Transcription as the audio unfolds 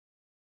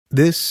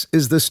This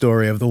is the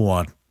story of the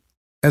one.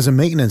 As a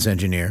maintenance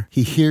engineer,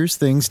 he hears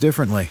things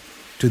differently.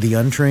 To the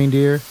untrained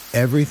ear,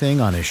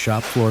 everything on his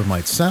shop floor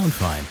might sound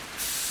fine,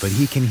 but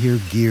he can hear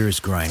gears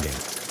grinding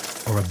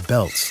or a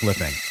belt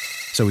slipping.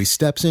 So he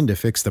steps in to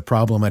fix the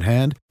problem at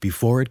hand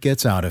before it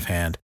gets out of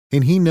hand.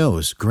 And he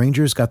knows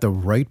Grainger's got the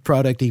right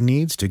product he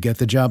needs to get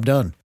the job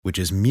done, which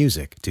is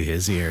music to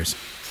his ears.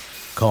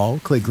 Call,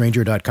 click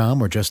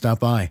Grainger.com, or just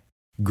stop by.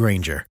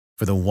 Grainger,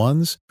 for the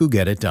ones who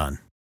get it done.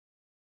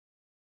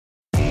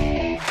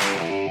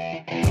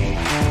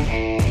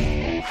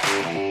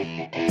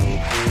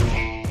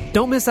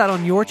 Don't miss out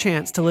on your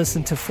chance to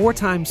listen to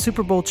four-time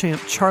Super Bowl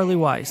champ Charlie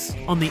Weiss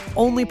on the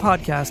only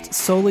podcast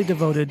solely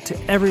devoted to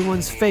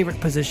everyone's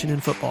favorite position in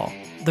football,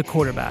 the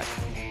quarterback.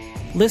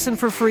 Listen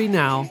for free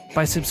now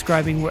by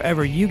subscribing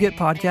wherever you get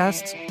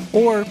podcasts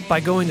or by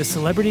going to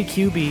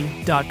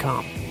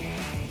CelebrityQB.com.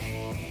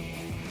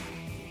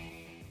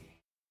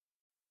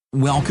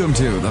 Welcome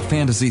to the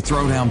Fantasy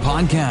Throwdown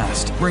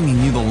Podcast, bringing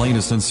you the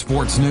latest in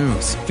sports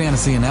news,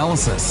 fantasy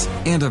analysis,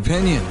 and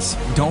opinions.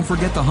 Don't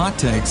forget the hot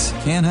takes.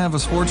 Can't have a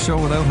sports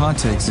show without hot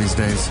takes these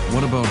days.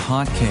 What about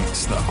hot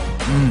cakes, though?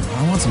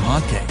 I want some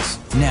hot cakes.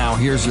 Now,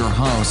 here's your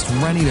host,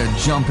 ready to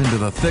jump into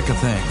the thick of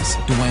things,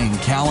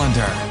 Dwayne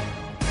Callender.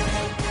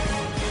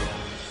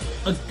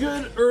 A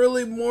good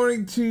early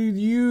morning to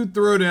you,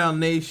 Throwdown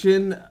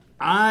Nation.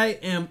 I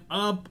am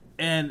up,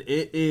 and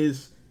it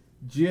is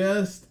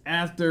just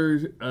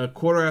after a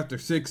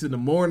 6:15 in the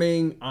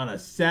morning on a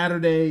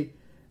Saturday.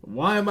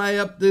 Why am I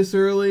up this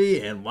early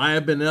and why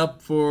I've been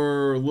up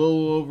for a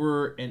little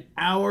over an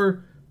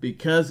hour?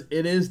 Because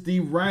it is the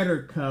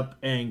Ryder Cup,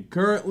 and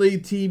currently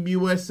Team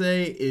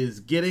USA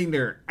is getting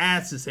their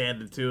asses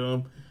handed to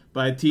them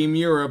by Team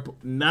Europe.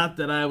 Not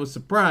that I was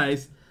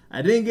surprised.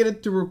 I didn't get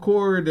it to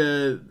record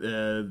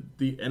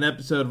an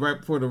episode right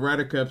before the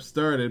Ryder Cup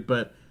started,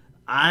 but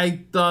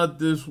I thought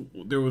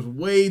there was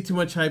way too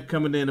much hype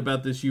coming in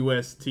about this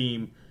U.S.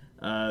 team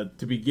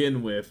to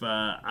begin with.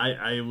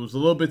 I was a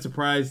little bit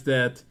surprised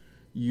that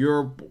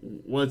Europe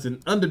was an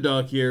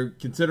underdog here,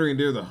 considering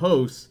they're the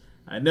hosts.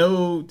 I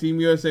know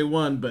Team USA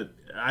won, but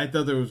I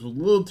thought there was a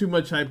little too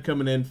much hype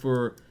coming in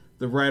for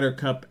the Ryder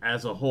Cup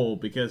as a whole,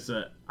 because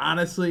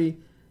honestly,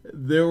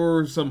 there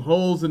were some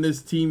holes in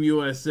this Team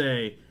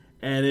USA,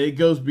 and it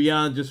goes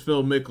beyond just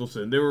Phil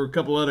Mickelson. There were a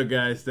couple other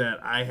guys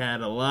that I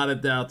had a lot of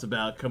doubts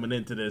about coming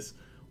into this.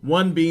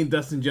 One being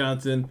Dustin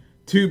Johnson,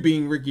 two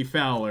being Ricky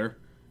Fowler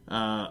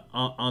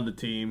on the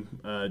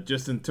team,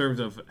 just in terms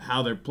of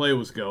how their play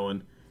was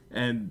going.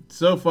 And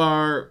so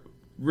far,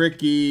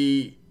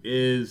 Ricky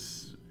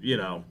is,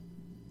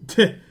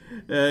 to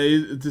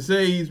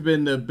say he's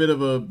been a bit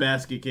of a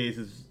basket case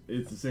is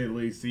to say the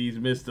least. He's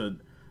missed a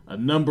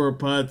number of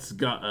putts,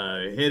 got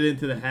hit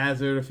into the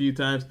hazard a few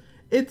times.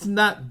 It's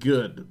not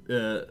good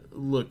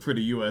look for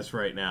the U.S.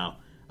 right now.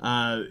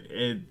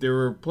 They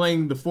were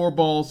playing the four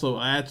ball, so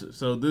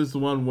this is the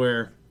one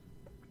where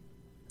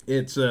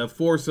it's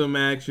foursome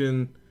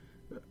action.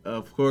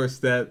 Of course,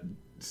 that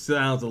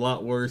sounds a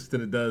lot worse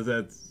than it does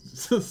at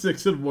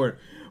 6 in the morning.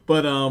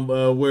 But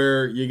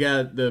where you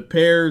got the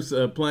pairs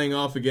playing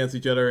off against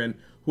each other, and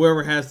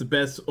whoever has the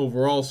best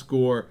overall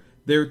score,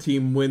 their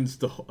team wins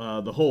the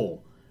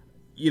hole.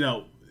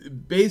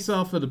 Based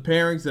off of the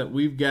pairings that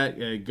we've got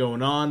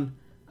going on,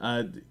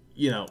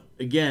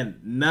 again,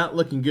 not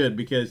looking good,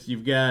 because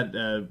you've got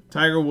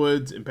Tiger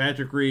Woods and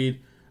Patrick Reed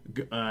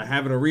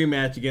having a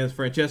rematch against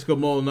Francesco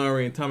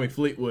Molinari and Tommy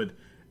Fleetwood.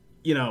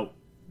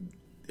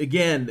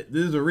 Again,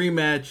 this is a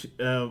rematch.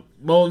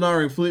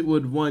 Molinari and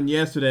Fleetwood won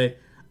yesterday.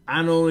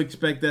 I don't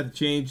expect that to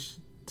change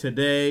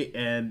today,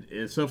 and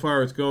so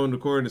far it's going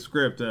according to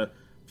script.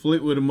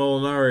 Fleetwood and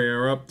Molinari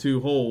are up 2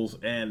 holes,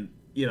 and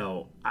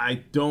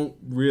I don't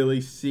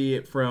really see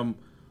it from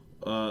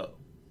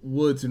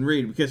Woods and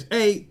Reed, because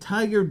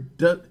Tiger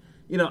does.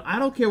 I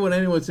don't care what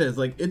anyone says.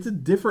 Like, it's a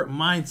different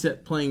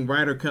mindset playing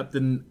Ryder Cup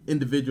than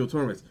individual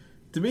tournaments.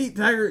 To me,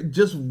 Tiger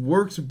just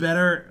works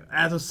better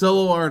as a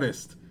solo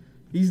artist.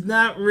 He's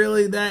not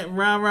really that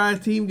rah-rah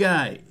team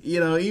guy.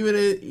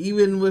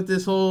 Even with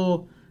this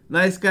whole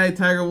nice guy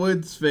Tiger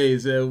Woods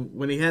phase,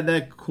 when he had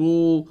that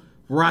cool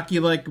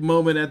Rocky-like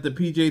moment at the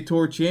PGA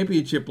Tour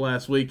Championship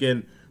last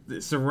weekend,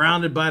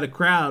 surrounded by the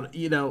crowd,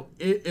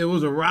 it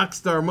was a rock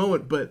star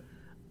moment. But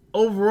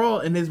overall,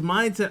 in his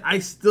mindset, I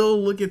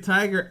still look at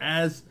Tiger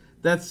as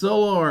that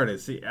solo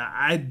artist.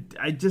 I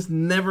just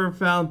never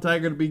found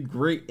Tiger to be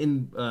great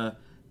in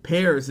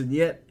pairs, and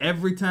yet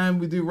every time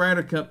we do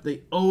Ryder Cup,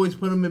 they always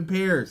put him in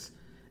pairs.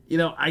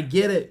 I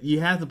get it. You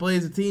have to play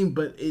as a team,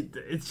 but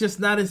it's just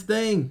not his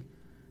thing.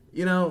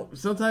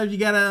 Sometimes you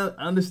gotta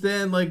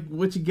understand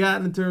what you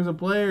got in terms of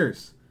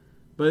players,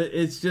 but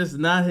it's just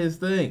not his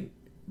thing.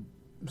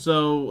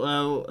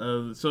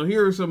 So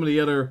here are some of the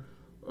other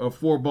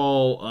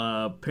 4-ball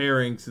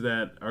pairings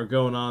that are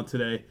going on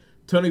today.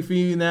 Tony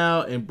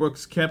Finau and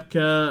Brooks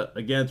Koepka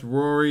against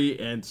Rory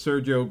and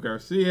Sergio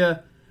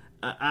Garcia.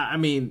 I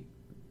mean,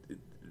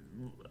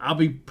 I'll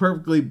be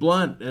perfectly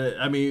blunt.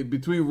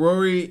 Between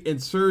Rory and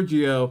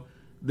Sergio,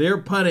 their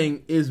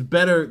putting is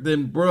better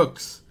than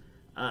Brooks.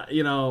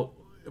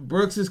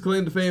 Brooks'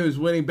 claim to fame is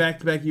winning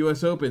back-to-back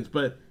U.S. Opens,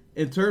 but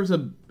in terms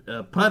of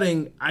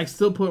putting, I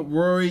still put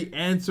Rory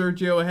and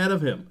Sergio ahead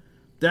of him.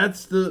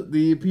 That's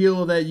the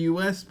appeal of that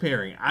U.S.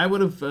 pairing. I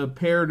would have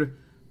paired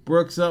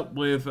Brooks up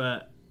with...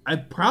 I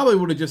probably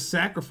would have just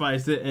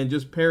sacrificed it and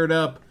just paired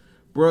up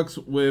Brooks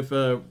with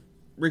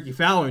Ricky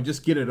Fowler and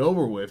just get it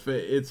over with.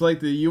 It's like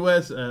the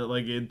U.S.,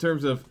 like in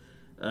terms of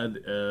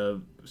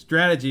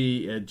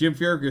strategy, Jim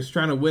Furyk is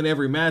trying to win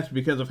every match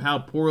because of how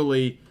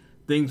poorly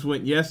things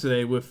went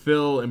yesterday with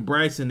Phil and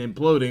Bryson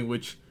imploding,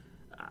 which,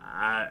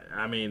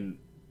 I mean,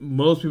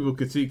 most people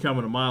could see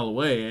coming a mile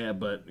away,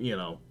 but,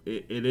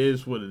 it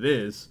is what it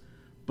is.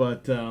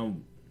 But,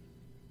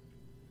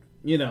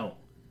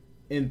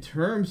 in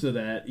terms of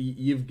that,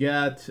 you've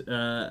got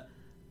a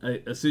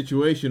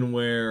situation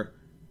where,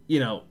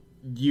 you're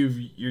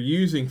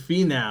using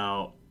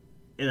Finau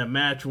in a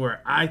match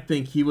where I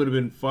think he would have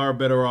been far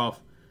better off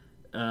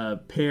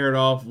paired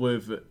off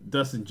with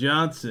Dustin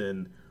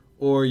Johnson,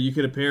 or you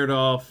could have paired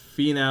off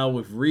Finau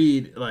with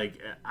Reed. Like,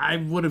 I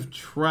would have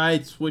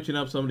tried switching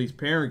up some of these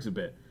pairings a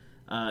bit.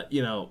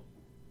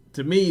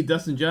 To me,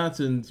 Dustin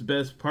Johnson's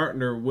best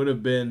partner would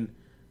have been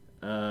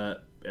pairing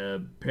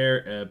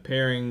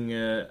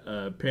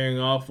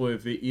off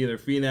with either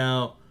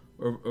Finau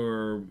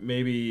or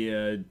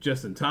maybe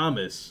Justin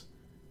Thomas.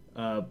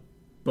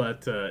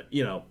 But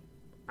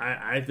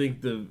I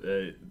think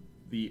the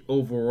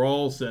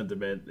overall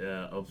sentiment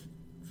of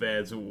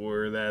fans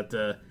were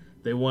that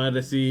they wanted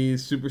to see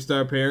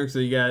superstar pairings, so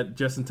you got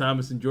Justin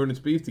Thomas and Jordan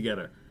Spieth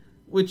together,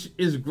 which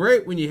is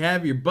great when you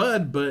have your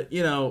bud, but,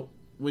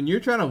 when you're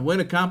trying to win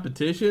a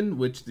competition,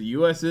 which the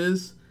U.S.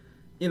 is,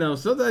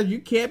 sometimes you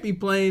can't be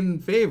playing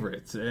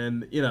favorites.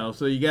 And,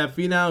 so you got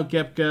Finau and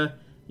Koepka,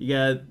 you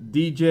got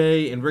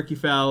DJ and Ricky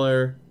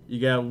Fowler, you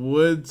got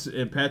Woods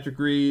and Patrick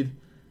Reed,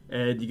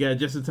 and you got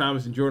Justin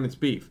Thomas and Jordan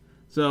Spieth.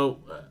 So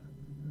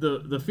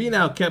the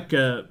Finau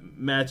Koepka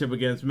matchup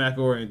against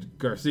McIlroy and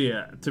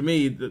Garcia, to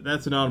me,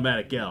 that's an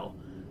automatic L.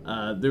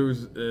 They're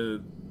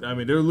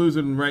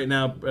losing right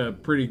now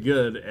pretty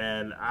good,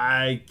 and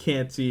I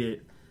can't see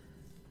it.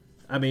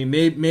 I mean,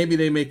 maybe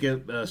they make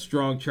a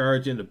strong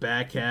charge in the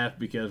back half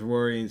because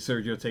Rory and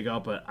Sergio take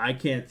off, but I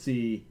can't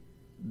see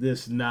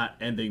this not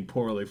ending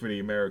poorly for the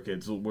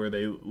Americans, where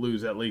they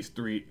lose at least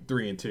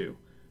 3-2.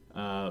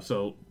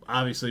 So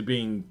obviously,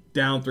 being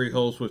down 3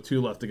 holes with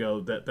 2 left to go,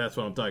 that's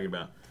what I'm talking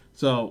about.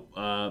 So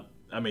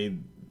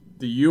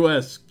the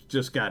U.S.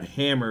 just got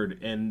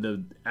hammered in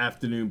the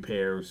afternoon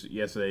pairs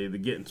yesterday. They're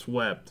getting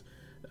swept,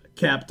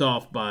 capped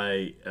off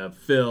by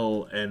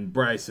Phil and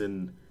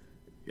Bryson.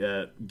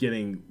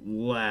 Getting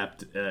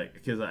lapped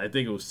because I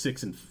think it was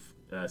 6 and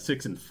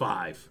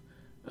 5,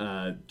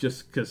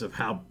 just because of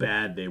how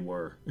bad they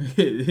were.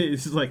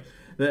 It's like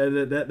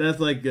that's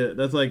like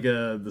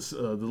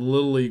the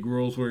Little League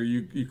rules where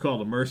you call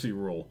the mercy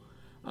rule.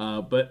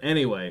 But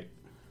anyway,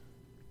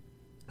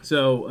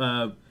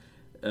 so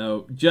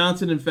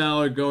Johnson and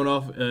Fowler going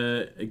off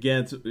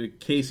against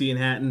Casey and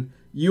Hatton.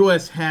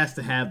 U.S. has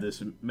to have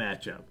this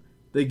matchup.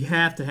 They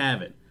have to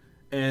have it.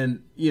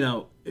 And,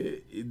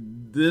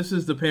 this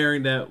is the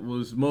pairing that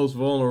was most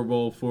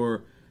vulnerable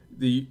for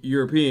the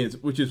Europeans,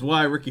 which is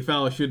why Ricky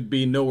Fowler should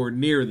be nowhere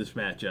near this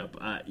matchup.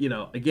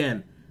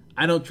 Again,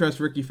 I don't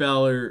trust Ricky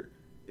Fowler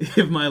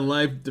if my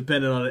life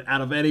depended on it out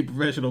of any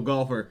professional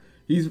golfer.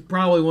 He's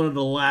probably one of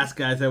the last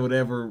guys I would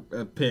ever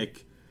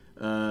pick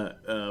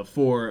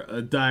for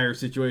a dire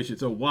situation.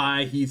 So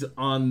why he's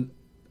on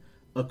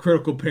a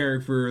critical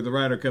pairing for the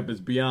Ryder Cup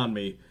is beyond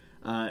me.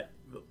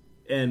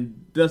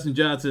 And Dustin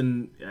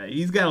Johnson,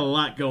 he's got a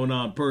lot going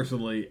on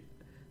personally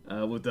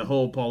with the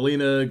whole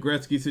Paulina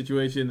Gretzky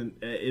situation.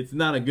 It's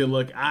not a good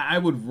look. I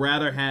would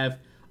rather have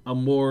a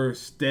more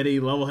steady,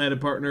 level-headed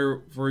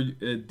partner for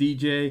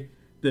DJ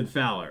than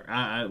Fowler.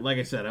 Like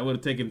I said, I would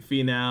have taken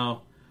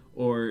Finau,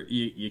 or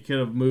you could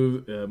have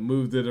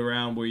moved it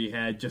around where you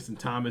had Justin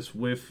Thomas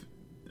with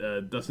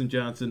Dustin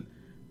Johnson,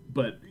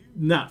 but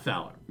not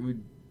Fowler.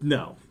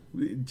 No,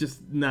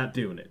 just not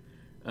doing it.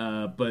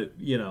 But,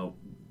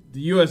 the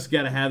U.S.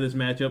 got to have this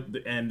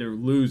matchup, and they're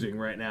losing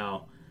right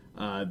now.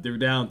 They're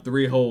down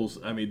 3 holes.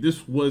 I mean,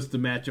 this was the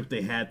matchup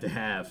they had to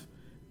have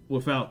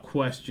without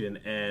question,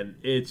 and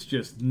it's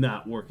just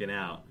not working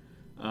out.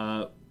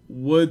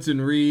 Woods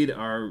and Reed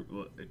are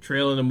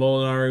trailing to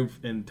Molinari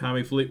and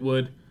Tommy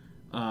Fleetwood.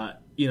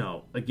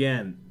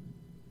 Again,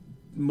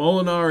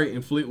 Molinari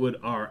and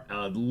Fleetwood are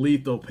a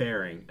lethal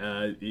pairing.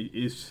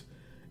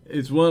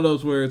 It's one of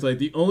those where it's like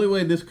the only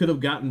way this could have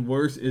gotten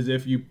worse is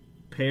if you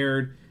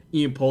paired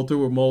Ian Poulter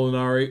with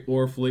Molinari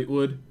or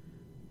Fleetwood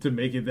to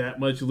make it that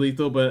much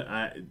lethal. But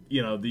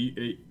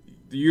the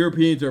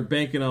Europeans are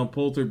banking on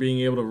Poulter being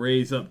able to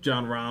raise up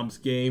Jon Rahm's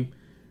game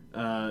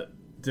to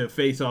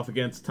face off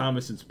against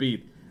Thomas and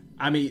Spieth.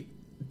 I mean,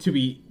 to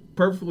be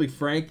perfectly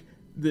frank,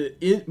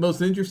 the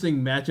most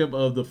interesting matchup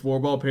of the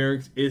 4-ball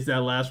pairings is that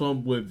last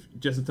one with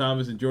Justin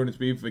Thomas and Jordan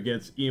Spieth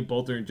against Ian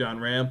Poulter and Jon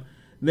Rahm,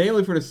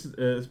 namely for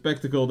the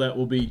spectacle that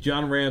will be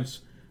Jon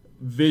Rahm's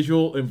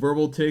visual and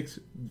verbal ticks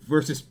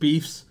versus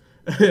Spieth's.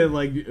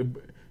 Like,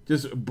 Jon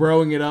just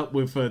broing it up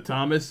with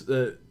Thomas.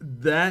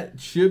 That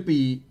should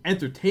be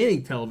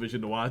entertaining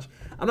television to watch.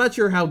 I'm not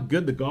sure how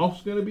good the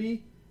golf's going to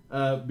be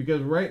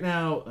because right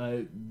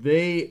now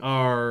they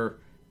are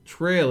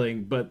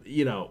trailing, but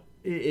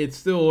it's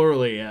still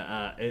early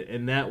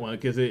in that one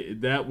because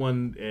that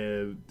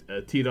one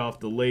teed off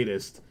the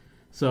latest.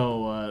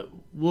 So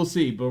we'll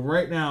see. But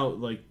right now,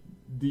 like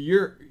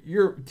your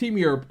Team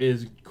Europe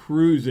is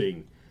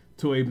cruising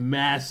to a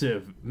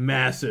massive,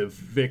 massive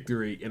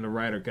victory in the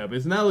Ryder Cup.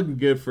 It's not looking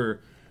good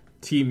for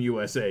Team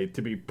USA,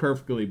 to be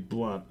perfectly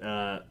blunt.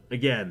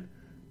 Again,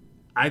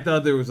 I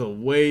thought there was a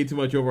way too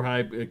much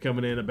overhype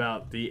coming in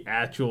about the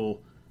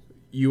actual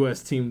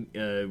U.S. team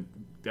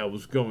that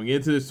was going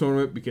into this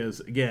tournament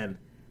because, again,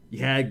 you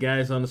had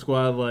guys on the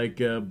squad like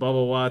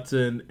Bubba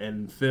Watson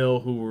and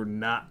Phil who were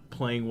not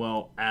playing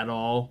well at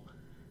all.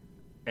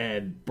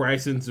 And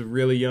Bryson's a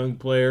really young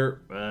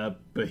player,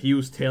 but he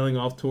was tailing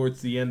off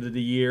towards the end of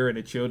the year, and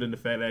it showed in the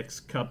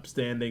FedEx Cup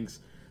standings.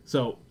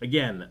 So,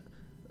 again,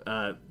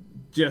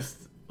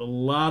 just a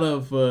lot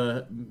of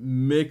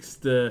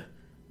mixed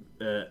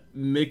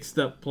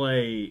up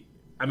play.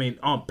 I mean,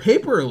 on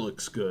paper it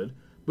looks good,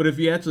 but if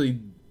you actually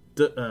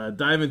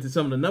dive into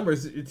some of the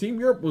numbers, Team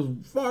Europe was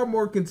far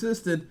more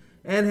consistent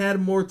and had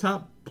more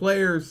top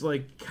players,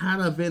 like, kind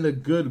of in a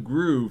good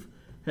groove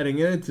heading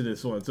into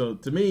this one. So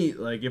to me,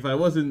 like, if I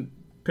wasn't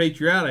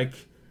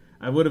patriotic,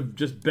 I would have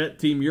just bet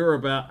Team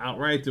Europe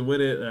outright to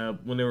win it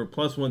when they were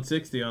plus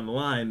 160 on the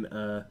line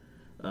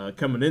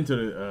coming into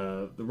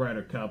the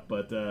Ryder Cup.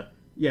 But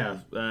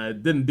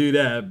didn't do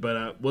that. But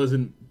I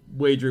wasn't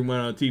wagering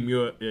money on Team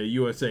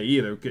USA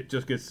either,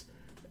 just because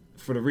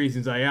for the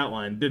reasons I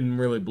outlined, didn't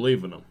really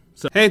believe in them.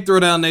 So, hey,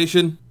 Throwdown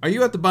Nation, are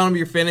you at the bottom of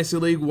your fantasy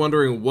league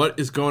wondering what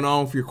is going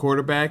on with your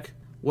quarterback?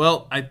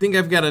 Well, I think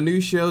I've got a new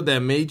show that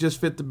may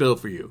just fit the bill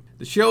for you.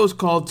 The show is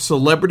called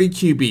Celebrity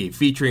QB,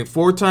 featuring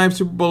 4-time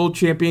Super Bowl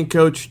champion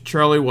coach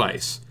Charlie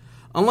Weis.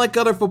 Unlike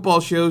other football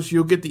shows,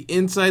 you'll get the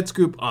inside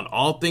scoop on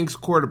all things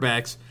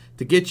quarterbacks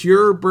to get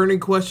your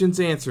burning questions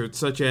answered,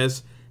 such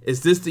as,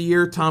 is this the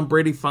year Tom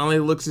Brady finally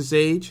looks his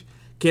age?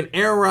 Can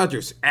Aaron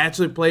Rodgers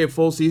actually play a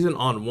full season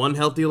on one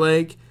healthy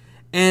leg?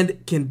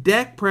 And can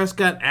Dak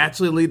Prescott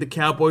actually lead the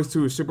Cowboys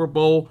to a Super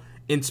Bowl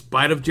in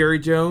spite of Jerry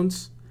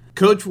Jones?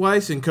 Coach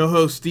Weis and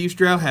co-host Steve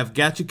Stroud have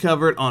got you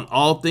covered on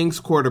all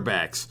things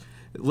quarterbacks.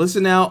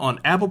 Listen now on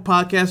Apple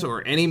Podcasts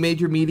or any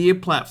major media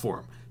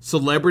platform.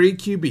 Celebrity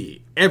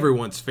QB,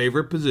 everyone's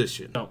favorite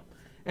position. So,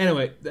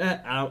 anyway,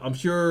 I'm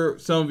sure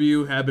some of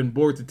you have been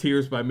bored to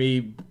tears by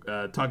me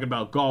talking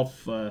about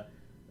golf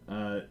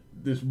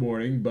this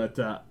morning, but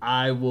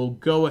I will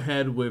go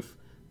ahead with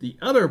the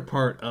other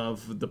part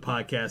of the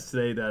podcast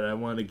today that I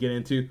wanted to get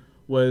into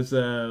was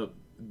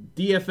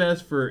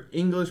DFS for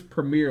English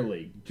Premier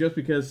League, just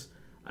because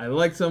I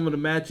like some of the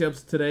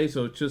matchups today,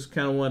 so just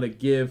kind of want to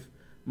give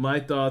my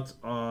thoughts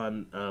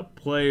on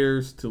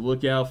players to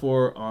look out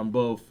for on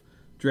both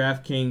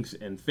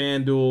DraftKings and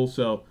FanDuel.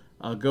 So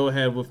I'll go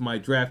ahead with my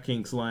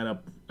DraftKings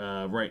lineup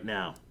right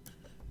now.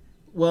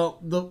 Well,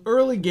 the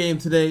early game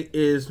today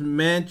is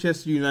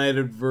Manchester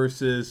United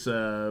versus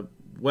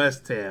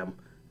West Ham.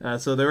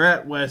 So they're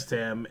at West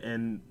Ham,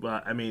 and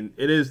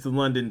it is the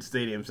London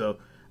Stadium, so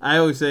I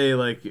always say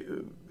like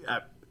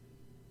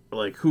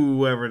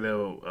whoever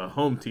the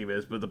home team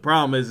is, but the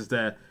problem is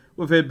that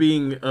with it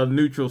being a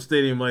neutral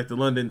stadium like the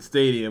London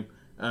Stadium,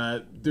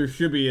 there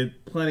should be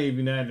plenty of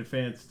United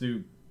fans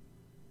to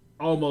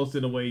almost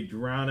in a way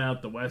drown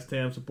out the West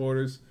Ham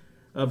supporters,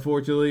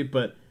 unfortunately.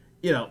 But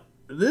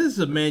this is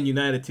a Man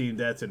United team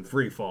that's in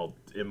free fall,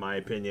 in my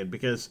opinion,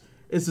 because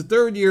it's the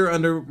third year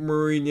under Jose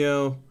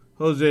Mourinho,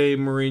 Jose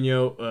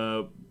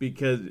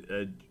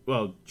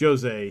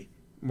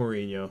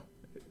Mourinho.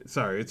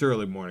 Sorry, it's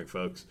early morning,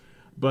 folks.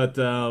 But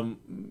the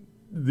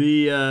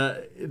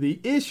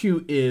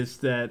issue is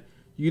that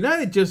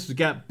United just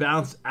got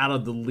bounced out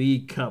of the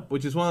League Cup,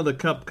 which is one of the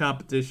cup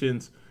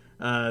competitions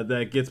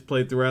that gets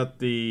played throughout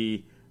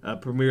the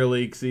Premier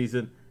League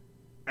season.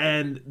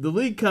 And the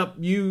League Cup,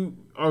 you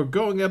are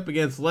going up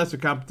against lesser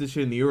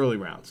competition in the early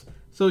rounds.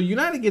 So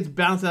United gets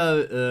bounced out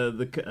of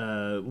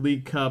the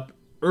League Cup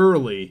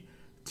early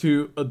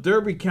to a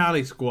Derby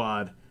County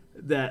squad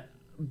that,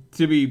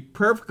 to be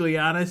perfectly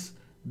honest,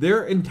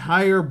 their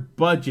entire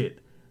budget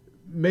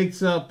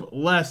makes up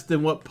less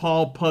than what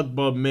Paul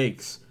Pogba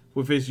makes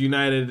with his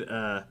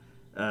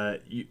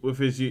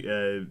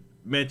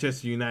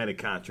Manchester United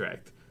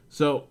contract.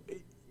 So,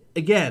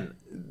 again,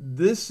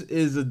 this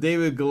is a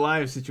David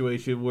Goliath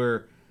situation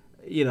where,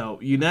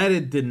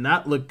 United did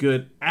not look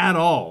good at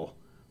all.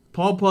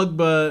 Paul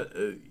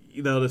Pogba,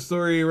 the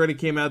story already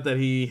came out that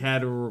he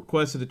had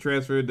requested a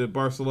transfer to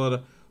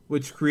Barcelona,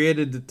 which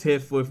created the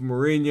tiff with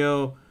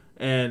Mourinho,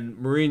 and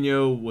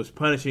Mourinho was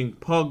punishing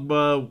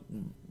Pogba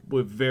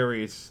with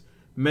various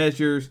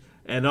measures,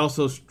 and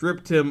also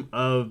stripped him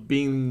of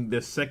being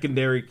the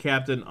secondary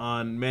captain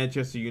on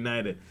Manchester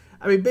United.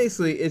 I mean,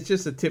 basically, it's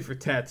just a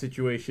tit-for-tat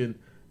situation.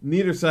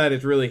 Neither side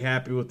is really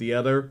happy with the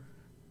other,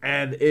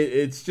 and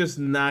it's just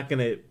not going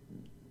to...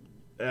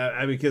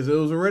 because it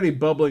was already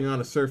bubbling on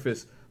the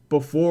surface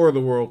before the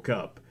World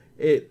Cup.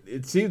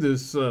 It seemed to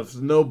have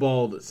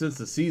snowballed since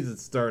the season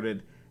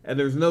started, and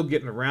there's no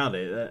getting around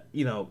it.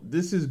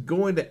 This is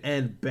going to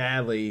end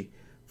badly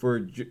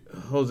for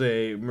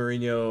Jose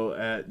Mourinho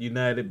at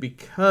United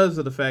because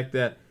of the fact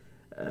that,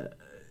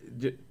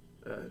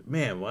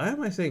 why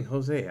am I saying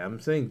Jose? I'm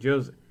saying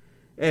Jose.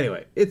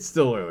 Anyway, it's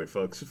still early,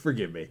 folks.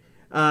 Forgive me.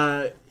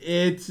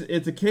 It's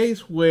a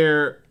case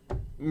where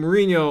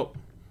Mourinho,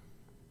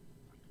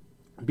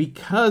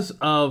 because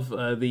of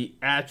the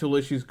actual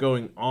issues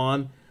going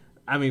on,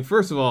 I mean,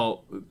 first of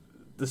all,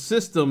 the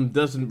system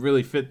doesn't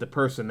really fit the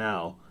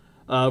personnel.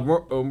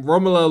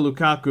 Romelu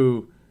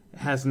Lukaku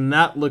has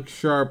not looked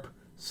sharp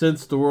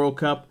since the World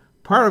Cup.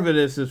 Part of it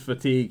is his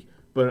fatigue,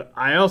 but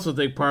I also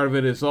think part of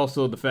it is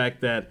also the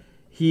fact that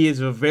he is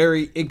a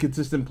very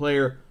inconsistent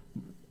player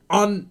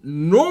on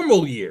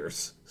normal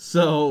years.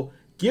 So,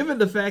 given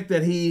the fact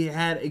that he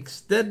had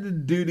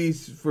extended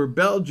duties for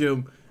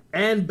Belgium,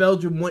 and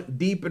Belgium went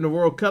deep in the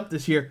World Cup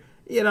this year,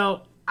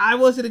 I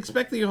wasn't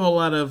expecting a whole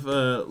lot of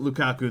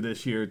Lukaku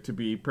this year, to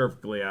be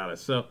perfectly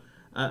honest. So,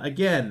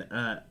 again,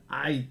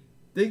 I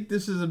think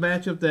this is a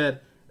matchup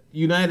that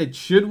United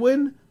should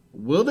win.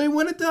 Will they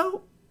win it,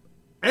 though?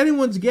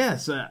 Anyone's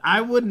guess.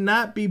 I would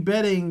not be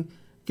betting,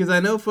 because I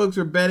know folks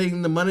are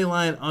betting the money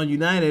line on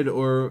United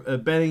or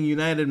betting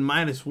United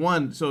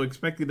 -1, so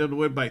expecting them to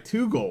win by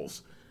 2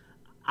 goals.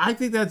 I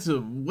think that's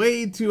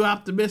way too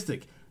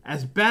optimistic.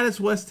 As bad as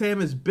West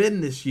Ham has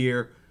been this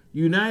year,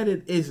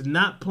 United is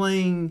not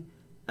playing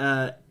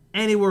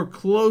anywhere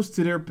close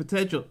to their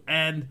potential.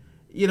 And,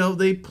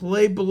 they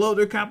play below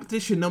their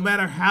competition no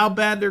matter how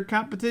bad their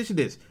competition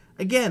is.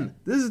 Again,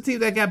 this is a team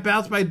that got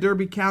bounced by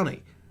Derby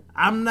County.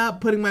 I'm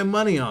not putting my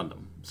money on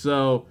them.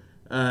 So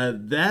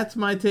that's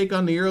my take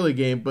on the early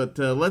game. But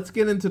let's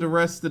get into the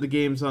rest of the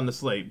games on the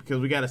slate, because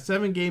we got a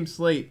 7-game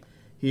slate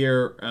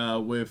here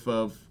with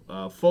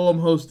Fulham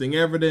hosting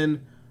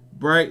Everton,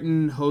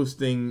 Brighton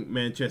hosting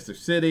Manchester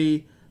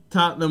City,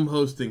 Tottenham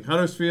hosting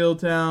Huddersfield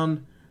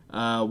Town,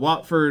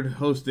 Watford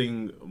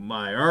hosting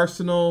my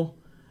Arsenal.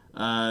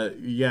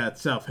 You got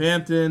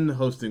Southampton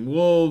hosting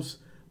Wolves,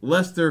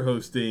 Leicester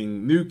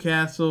hosting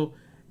Newcastle,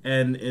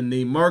 and in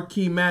the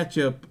marquee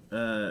matchup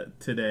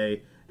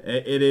today,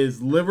 it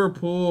is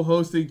Liverpool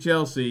hosting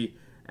Chelsea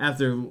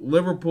after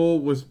Liverpool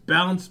was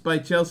bounced by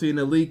Chelsea in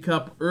the League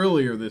Cup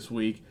earlier this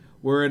week,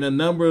 wherein a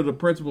number of the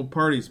principal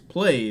parties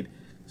played.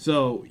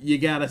 So you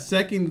got a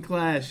second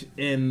clash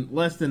in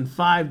less than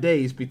 5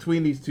 days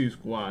between these two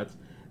squads.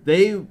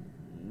 They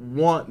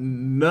want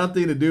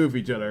nothing to do with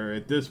each other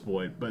at this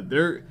point, but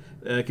they're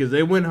because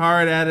they went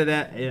hard at it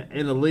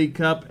in the League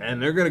Cup,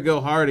 and they're going to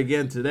go hard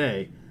again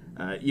today.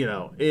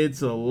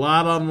 It's a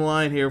lot on the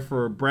line here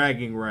for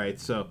bragging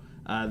rights. So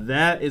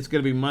that is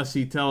going to be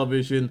must-see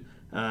television.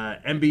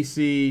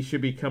 NBC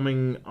should be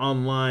coming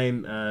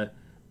online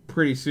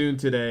pretty soon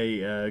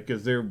today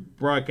because they're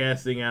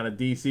broadcasting out of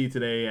D.C.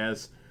 today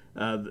as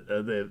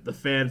the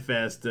Fan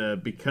Fest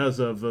because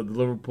of the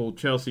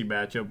Liverpool-Chelsea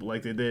matchup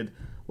like they did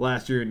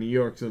last year in New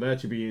York. So that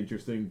should be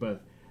interesting.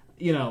 But,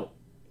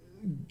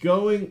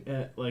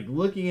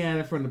 looking at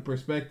it from the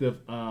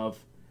perspective of,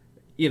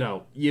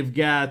 you've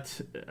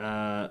got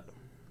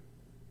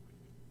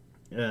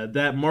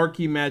that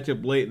marquee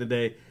matchup late in the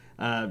day.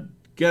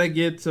 Gotta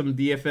get some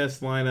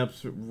DFS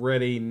lineups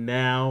ready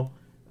now,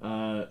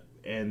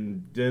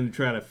 and then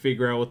try to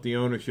figure out what the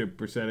ownership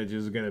percentage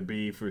is going to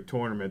be for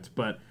tournaments.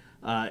 But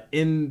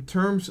in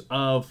terms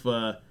of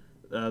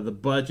the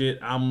budget,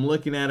 I'm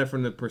looking at it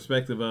from the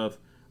perspective of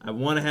I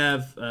want to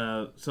have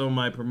some of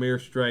my premier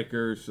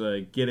strikers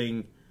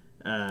getting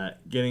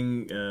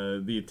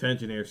the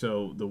attention here.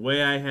 So the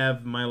way I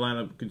have my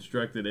lineup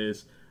constructed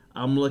is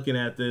I'm looking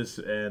at this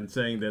and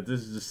saying that this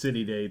is a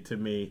City day to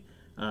me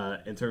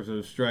in terms of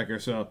the striker.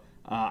 So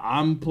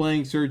I'm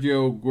playing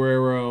Sergio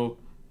Aguero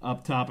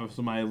up top as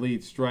my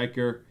elite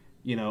striker.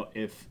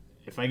 If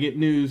I get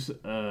news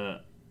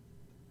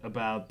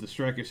about the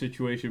striker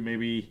situation,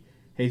 maybe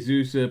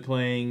Jesus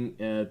playing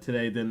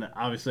today, then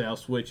obviously I'll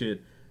switch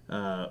it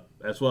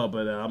as well.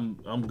 But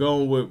I'm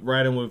going with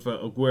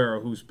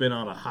Aguero, who's been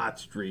on a hot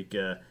streak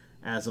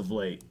as of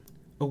late.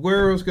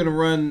 Aguero's going to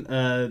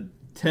run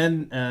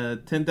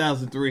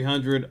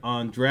 10,300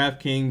 on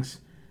DraftKings.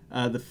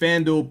 The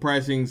FanDuel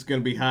pricing is going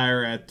to be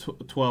higher at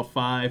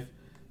 12.5.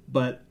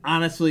 But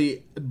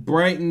honestly,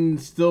 Brighton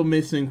still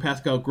missing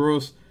Pascal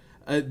Gross.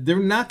 They're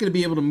not going to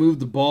be able to move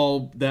the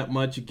ball that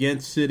much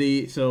against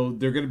City, so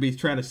they're going to be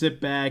trying to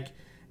sit back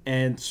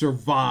and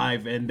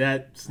survive, and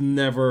that's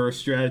never a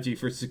strategy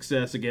for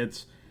success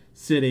against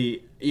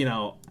City.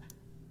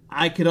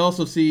 I could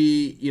also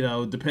see,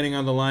 depending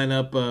on the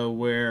lineup,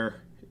 where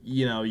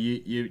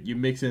you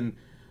mix in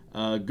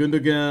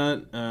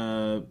Gundogan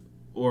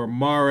or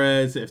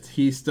Mahrez if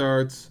he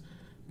starts.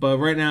 But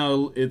right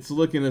now, it's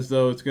looking as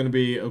though it's going to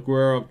be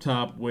Aguero up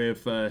top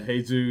with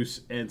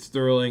Jesus and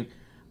Sterling.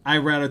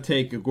 I'd rather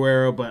take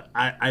Aguero, but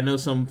I know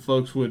some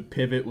folks would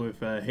pivot with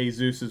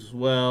Jesus as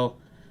well.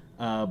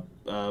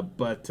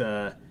 But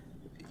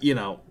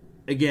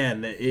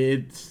again,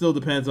 it still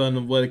depends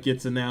on what it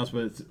gets announced,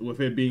 but with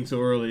it being so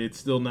early, it's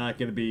still not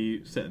going to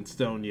be set in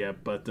stone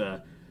yet. But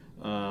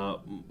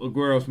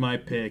Aguero's my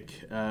pick,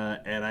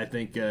 and I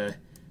think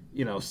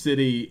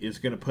City is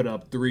going to put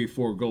up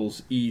 3-4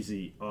 goals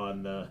easy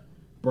on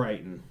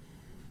Brighton.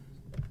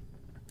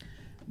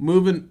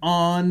 Moving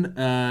on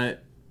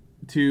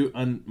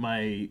to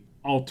my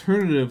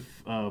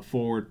alternative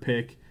forward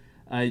pick,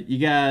 you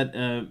got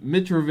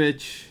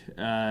Mitrovic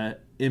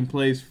in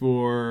place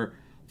for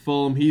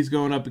Fulham. He's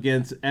going up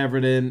against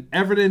Everton.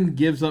 Everton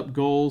gives up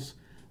goals.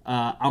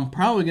 I'm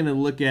probably going to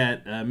look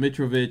at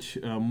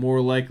Mitrovic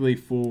more likely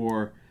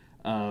for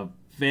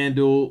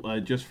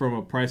FanDuel, just from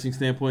a pricing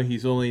standpoint.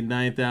 He's only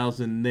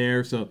 9,000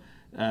 there, so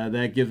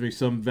that gives me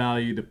some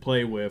value to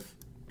play with.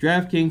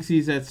 DraftKings,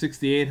 he's at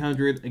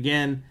 6,800.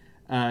 Again,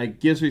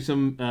 gives me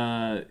some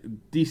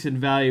decent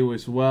value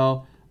as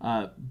well.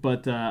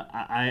 But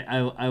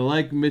I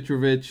like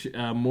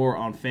Mitrovic more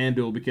on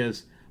FanDuel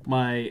because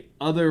my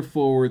other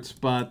forward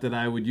spot that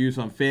I would use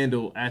on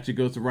FanDuel actually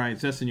goes to Ryan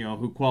Sessegnon,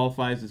 who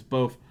qualifies as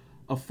both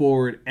a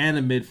forward and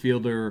a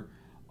midfielder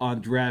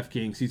on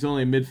DraftKings. He's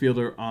only a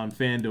midfielder on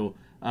FanDuel.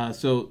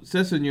 So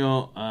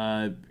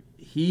Sessegnon,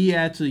 he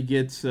actually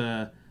gets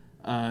a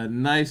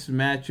nice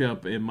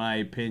matchup, in my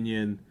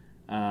opinion,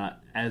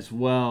 as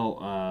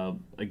well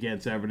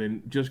against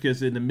Everton, just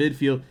because in the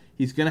midfield,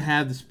 he's going to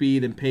have the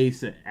speed and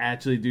pace to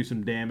actually do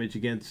some damage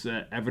against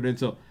Everton.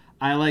 So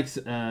I like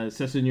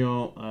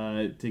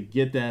Sessegnon to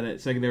get that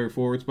at secondary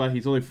forward spot.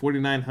 He's only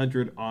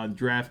 4,900 on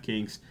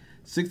DraftKings,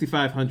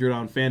 6,500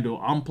 on FanDuel.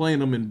 I'm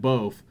playing him in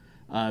both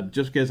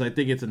just because I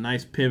think it's a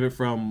nice pivot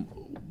from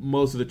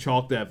most of the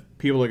chalk that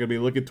people are going to be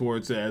looking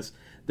towards as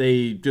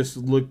they just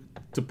look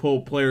to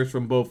pull players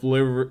from both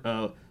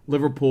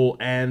Liverpool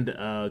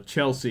and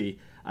Chelsea.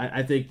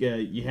 I think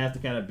you have to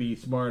kind of be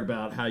smart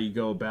about how you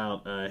go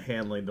about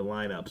handling the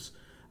lineups.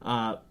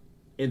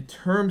 In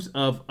terms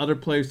of other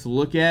players to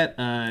look at,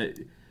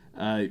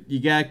 you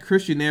got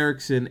Christian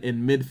Eriksen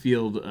in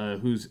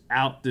midfield, who's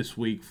out this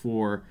week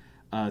for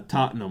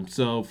Tottenham.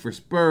 So for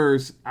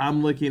Spurs,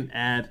 I'm looking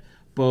at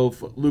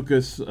both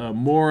Lucas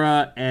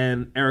Moura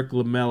and Eric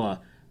Lamela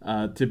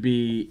to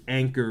be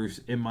anchors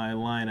in my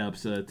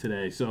lineups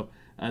today. So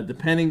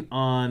depending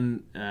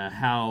on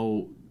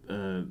how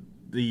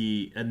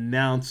the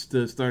announced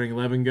starting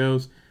 11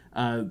 goes,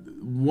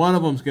 one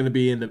of them's going to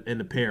be in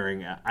the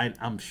pairing.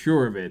 I'm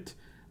sure of it.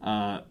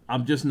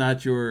 I'm just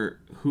not sure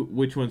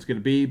which one's going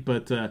to be,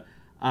 but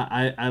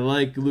I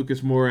like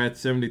Lucas Moura at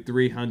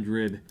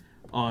 7,300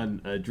 on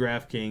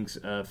DraftKings.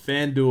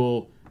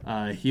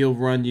 FanDuel, he'll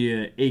run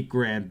you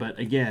 $8,000, but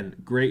again,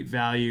 great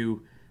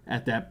value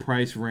at that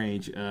price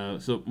range.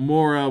 So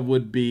Moura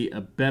would be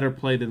a better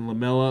play than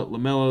Lamela.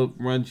 Lamela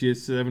runs you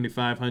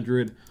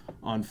 7,500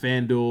 on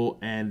FanDuel,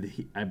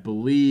 and I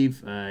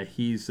believe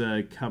he's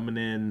coming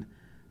in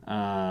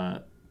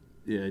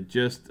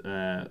just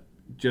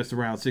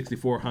around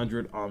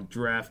 6,400 on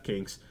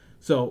DraftKings.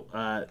 So,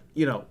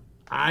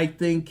 I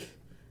think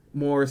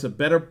Moore is a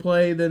better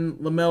play than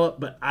Lamela,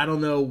 but I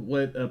don't know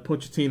what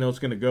Pochettino's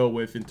going to go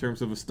with in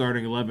terms of a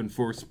starting 11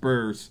 for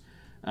Spurs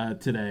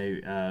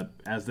today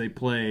as they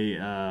play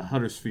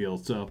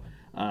Huddersfield. So,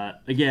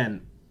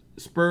 again,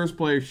 Spurs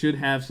players should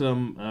have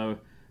some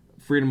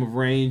freedom of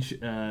range.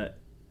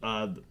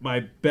 My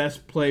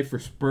best play for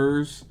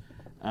Spurs,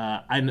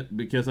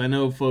 because I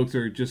know folks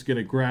are just going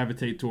to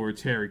gravitate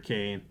towards Harry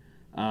Kane,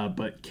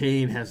 but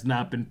Kane has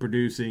not been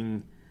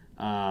producing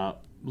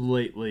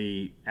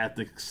lately at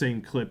the same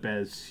clip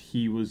as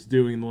he was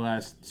doing the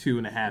last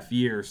 2.5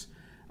 years.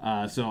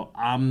 So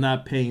I'm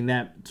not paying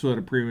that sort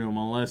of premium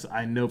unless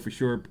I know for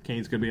sure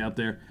Kane's going to be out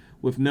there.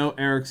 With no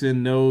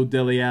Eriksen, no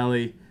Dele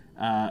Alli,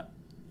 I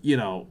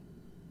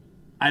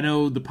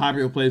know the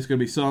popular play is going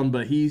to be Son,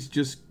 but he's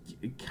just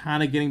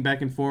kind of getting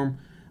back in form.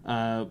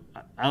 I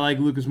like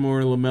Lucas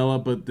Moura and Lamela,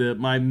 but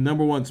my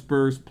number one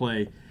Spurs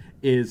play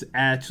is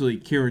actually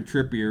Kieran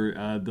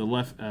Trippier,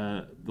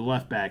 the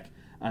left back,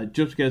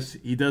 just because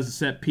he does the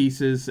set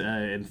pieces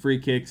and free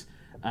kicks.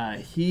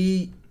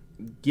 He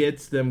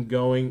gets them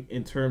going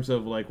in terms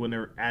of like when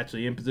they're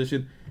actually in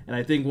position. And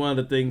I think one of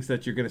the things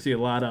that you're going to see a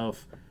lot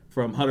of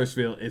from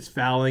Huddersfield is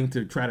fouling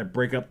to try to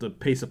break up the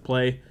pace of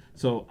play.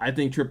 So I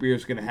think Trippier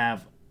is going to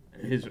have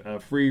his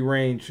free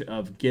range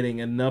of getting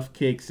enough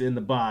kicks in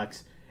the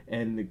box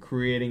and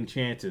creating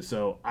chances.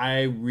 So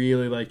I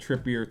really like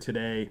Trippier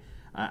today.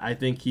 I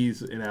think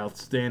he's an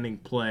outstanding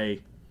play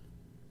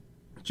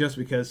just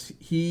because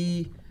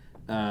he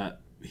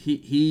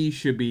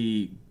should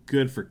be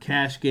good for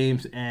cash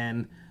games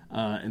and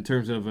in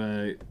terms of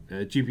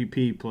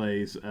GPP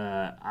plays.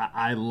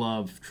 I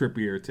love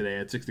Trippier today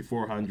at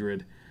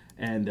 6,400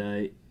 and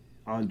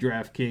on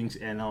DraftKings,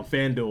 and on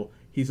FanDuel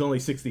he's only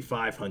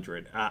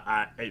 6,500.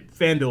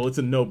 FanDuel, it's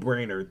a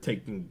no-brainer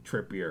taking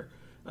Trippier.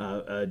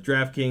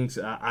 DraftKings,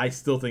 I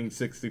still think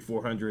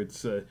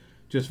 6,400's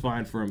just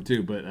fine for him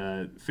too, but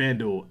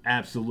FanDuel,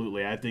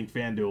 absolutely. I think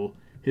FanDuel,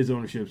 his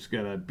ownership's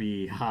going to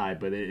be high,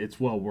 but it's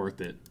well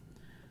worth it.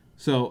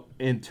 So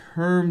in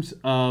terms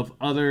of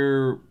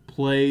other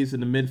plays in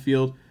the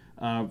midfield,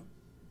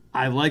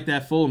 I like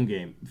that Fulham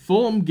game.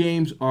 Fulham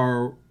games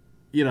are,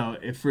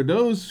 if for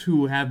those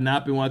who have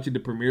not been watching the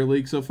Premier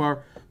League so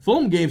far,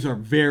 Fulham games are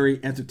very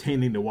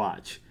entertaining to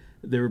watch.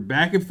 They're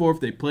back and forth.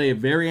 They play a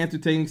very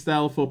entertaining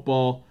style of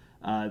football.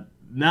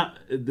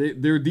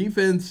 Their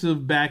defensive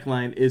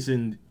backline is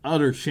in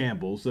utter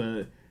shambles.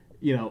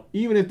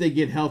 Even if they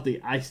get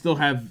healthy, I still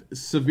have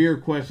severe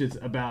questions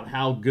about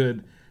how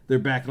good their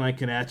backline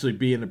can actually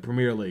be in the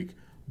Premier League.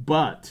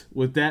 But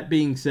with that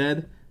being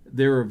said,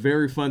 they're a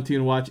very fun team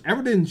to watch.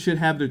 Everton should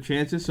have their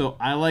chances, so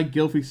I like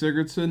Gylfi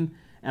Sigurdsson,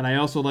 and I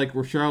also like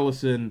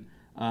Richarlison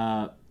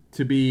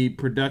to be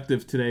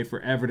productive today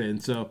for Everton.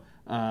 So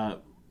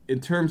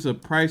in terms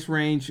of price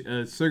range,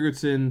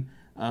 Sigurdsson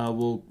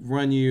will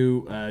run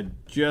you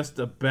just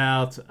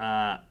about,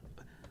 I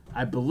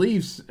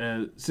believe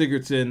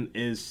Sigurdsson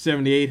is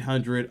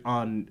 7,800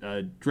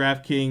 on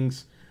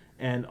DraftKings,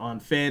 and on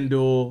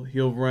FanDuel,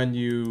 he'll run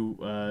you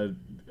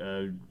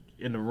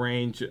in the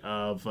range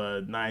of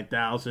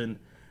 9,000.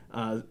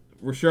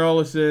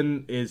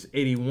 Richarlison is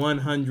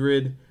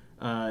 8,100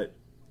 on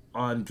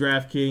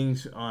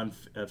DraftKings. On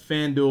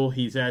FanDuel,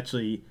 he's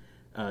actually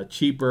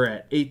cheaper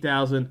at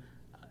 8,000.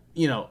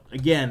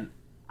 Again,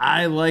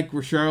 I like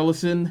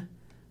Richarlison.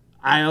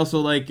 I also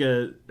like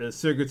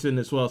Sigurdsson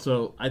as well.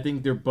 So I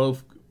think they're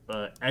both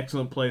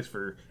excellent plays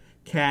for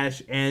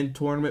cash and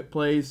tournament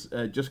plays.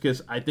 Just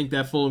because I think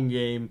that Fulham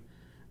game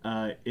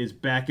is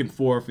back and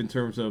forth in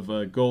terms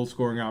of goal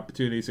scoring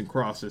opportunities and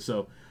crosses.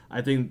 So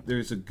I think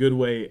there's a good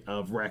way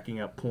of racking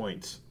up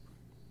points.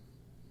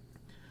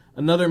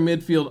 Another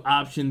midfield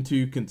option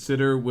to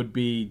consider would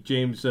be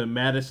James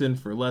Maddison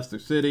for Leicester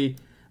City.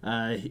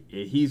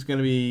 He's going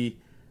to be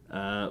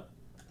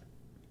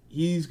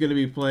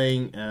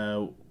playing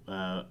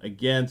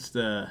against.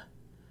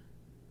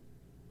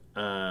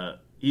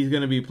 He's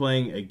going to be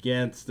playing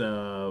against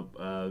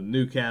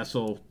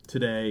Newcastle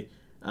today.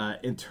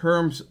 In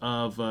terms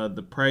of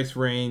the price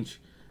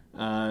range,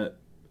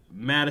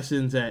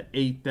 Madison's at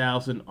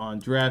 8,000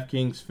 on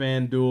DraftKings,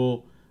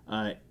 FanDuel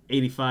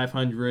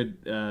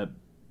 8,500.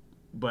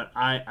 But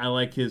I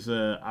like his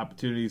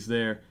opportunities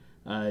there.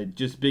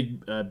 Just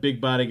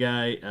big body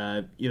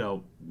guy.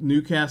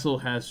 Newcastle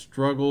has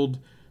struggled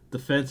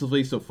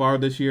defensively so far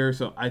this year,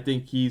 so I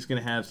think he's going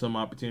to have some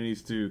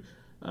opportunities to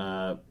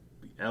at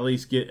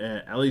least get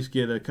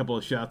a couple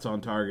of shots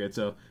on target.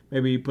 So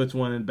maybe he puts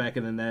one in back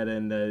in the net,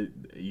 and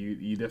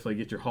you definitely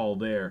get your haul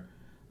there.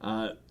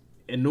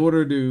 In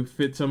order to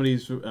fit some of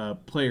these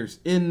players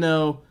in,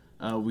 though,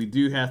 we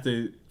do have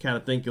to kind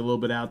of think a little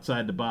bit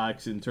outside the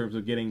box in terms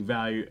of getting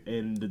value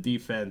in the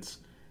defense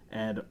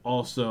and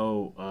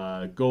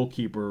also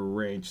goalkeeper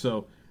range.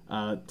 So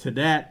to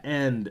that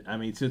end,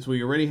 since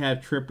we already have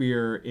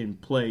Trippier in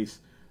place,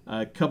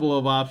 a couple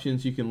of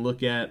options you can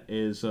look at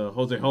is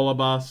Jose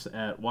Holebas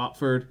at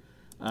Watford.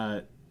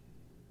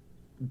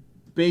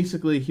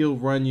 Basically, he'll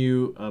run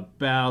you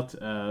about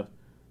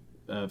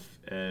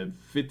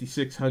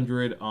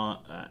 5,600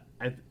 on.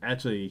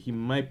 Actually, he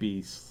might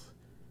be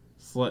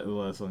slightly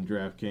less on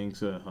DraftKings.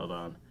 Hold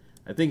on,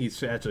 I think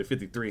he's actually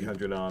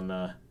 5,300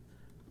 on.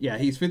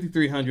 He's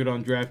 5,300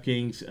 on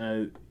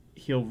DraftKings.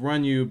 He'll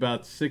run you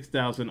about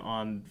 6,000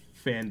 on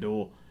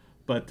FanDuel,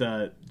 but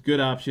good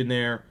option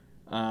there.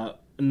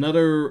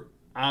 Another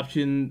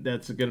option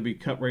that's going to be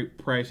cut rate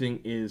pricing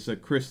is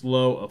Chris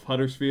Lowe of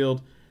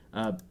Huddersfield.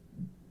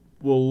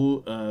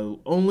 Will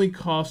only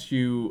cost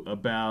you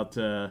about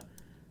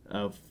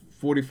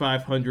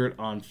 4,500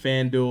 on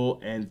FanDuel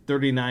and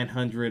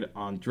 3,900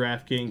 on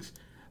DraftKings.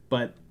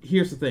 But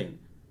here's the thing.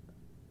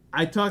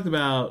 I talked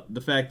about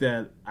the fact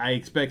that I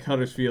expect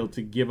Huddersfield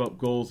to give up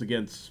goals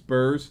against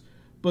Spurs.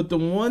 But the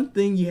one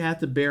thing you have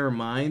to bear in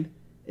mind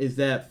is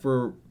that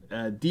for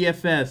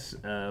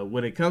DFS,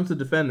 when it comes to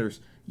defenders,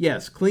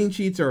 yes, clean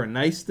sheets are a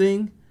nice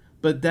thing,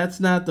 but that's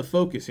not the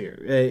focus here.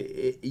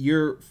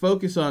 Your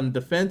focus on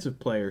defensive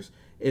players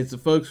is the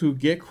folks who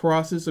get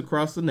crosses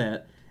across the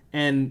net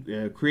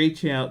and create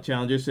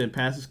challenges and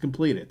passes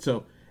completed.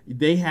 So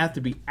they have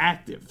to be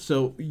active.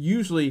 So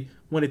usually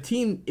when a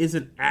team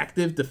isn't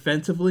active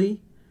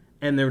defensively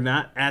and they're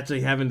not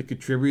actually having to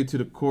contribute to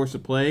the course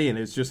of play and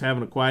it's just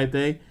having a quiet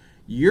day,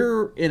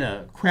 you're in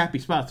a crappy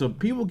spot. So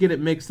people get it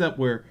mixed up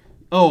where,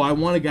 I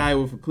want a guy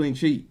with a clean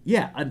sheet.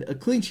 Yeah, a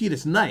clean sheet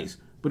is nice,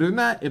 but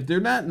if they're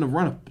not in the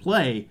run of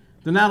play,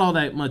 they're not all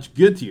that much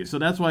good to you. So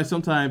that's why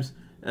sometimes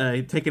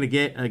taking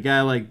a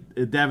guy like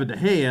David De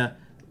Gea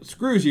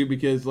screws you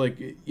because,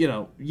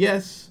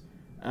 yes,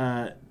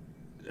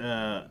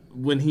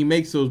 when he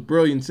makes those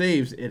brilliant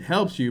saves, it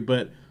helps you.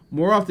 But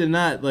more often than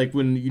not, like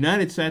when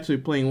United's actually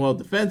playing well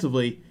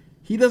defensively,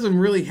 he doesn't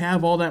really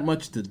have all that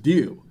much to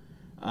do.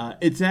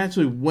 It's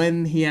actually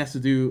when he has to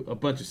do a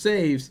bunch of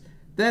saves,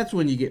 that's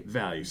when you get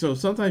value. So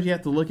sometimes you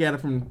have to look at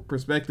it from the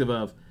perspective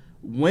of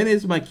when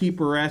is my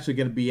keeper actually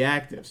going to be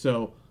active.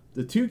 So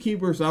the two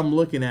keepers I'm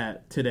looking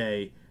at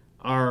today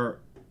are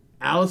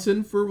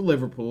Alisson for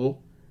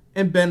Liverpool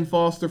and Ben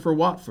Foster for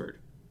Watford.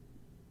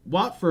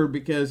 Watford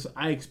because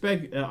I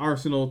expect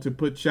Arsenal to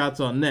put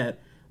shots on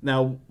net.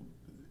 Now,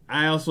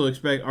 I also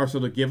expect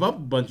Arsenal to give up a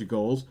bunch of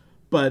goals,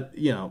 But,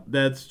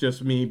 that's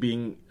just me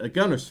being a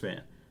Gunners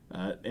fan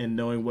and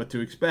knowing what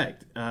to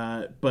expect.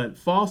 But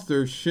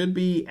Foster should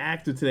be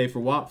active today for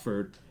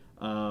Watford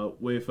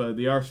with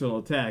the Arsenal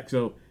attack.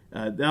 So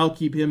that'll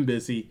keep him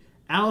busy.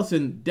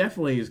 Allison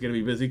definitely is going to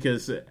be busy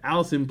because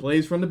Allison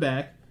plays from the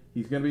back.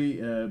 He's going to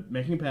be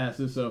making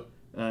passes. So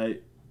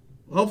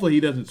hopefully he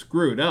doesn't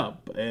screw it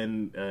up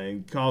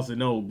and cause a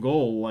no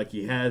goal like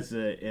he has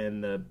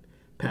in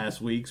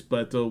past weeks.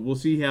 But we'll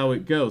see how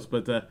it goes.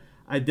 But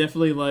I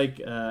definitely like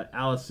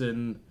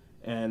Allison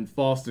and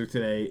Foster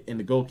today in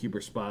the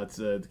goalkeeper spots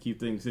to keep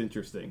things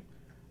interesting.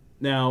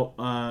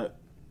 Now,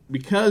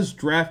 because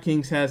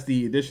DraftKings has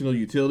the additional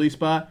utility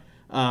spot,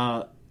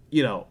 some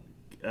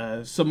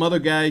other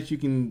guys you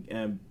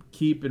can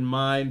keep in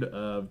mind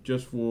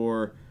just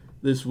for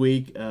this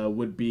week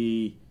would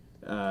be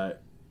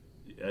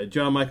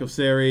John Michael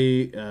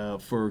Seri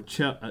for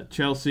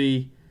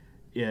Chelsea.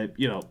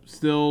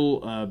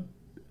 Still,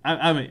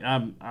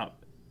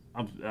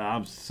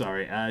 I'm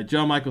sorry.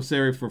 John Michael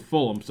Seri for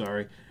Fulham.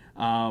 Sorry.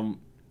 But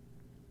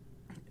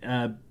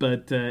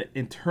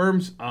in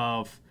terms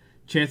of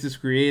chances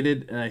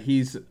created,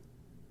 he's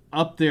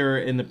up there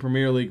in the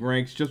Premier League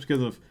ranks just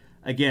because of,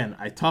 again,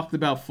 I talked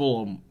about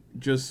Fulham,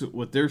 just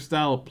with their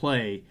style of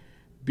play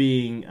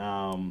being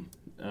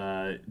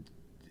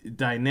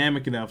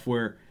dynamic enough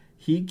where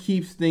he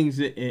keeps things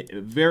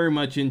very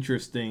much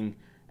interesting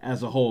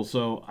as a whole.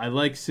 So I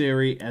like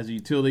Seri as a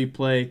utility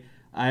play.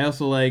 I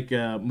also like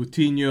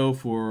Moutinho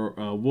for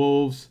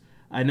Wolves.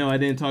 I know I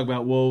didn't talk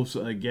about Wolves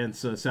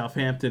against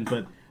Southampton,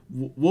 but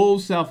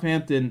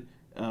Wolves-Southampton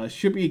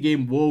should be a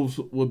game Wolves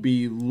would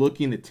be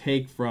looking to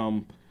take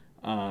from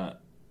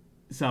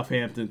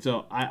Southampton.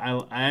 So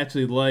I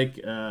actually like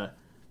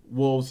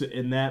Wolves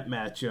in that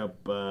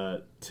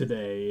matchup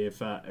today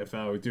if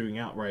I were doing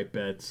outright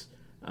bets.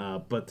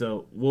 But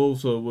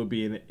Wolves would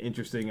be an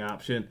interesting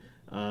option.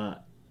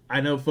 I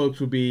know folks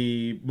would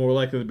be more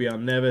likely to be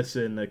on Neves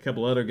and a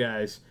couple other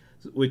guys,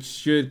 which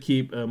should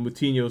keep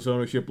Moutinho's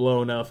ownership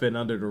low enough and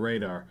under the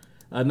radar.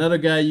 Another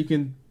guy you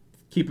can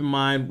keep in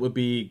mind would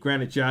be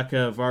Granit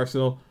Xhaka of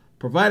Arsenal,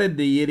 provided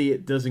the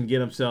idiot doesn't get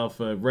himself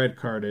red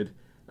carded.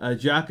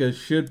 Xhaka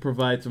should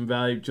provide some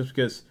value just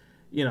because,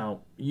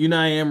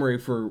 Unai Emery,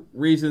 for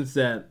reasons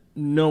that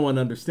no one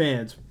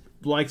understands,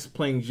 likes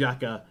playing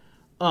Xhaka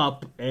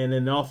up and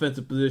in an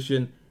offensive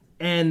position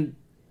and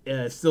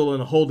still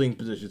in a holding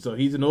position. So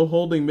he's an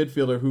holding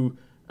midfielder who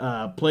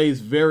plays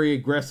very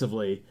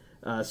aggressively.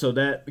 So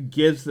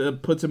that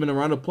puts him in a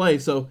run of play.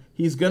 So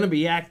he's going to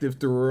be active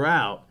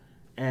throughout.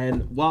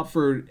 And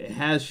Watford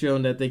has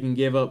shown that they can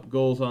give up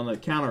goals on the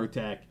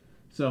counterattack.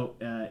 So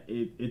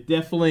it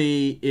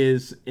definitely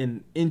is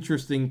an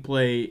interesting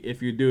play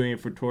if you're doing it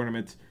for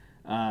tournaments.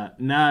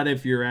 Not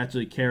if you're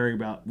actually caring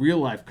about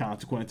real-life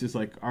consequences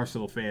like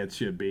Arsenal fans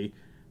should be.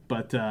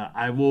 But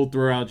I will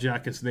throw out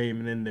Xhaka's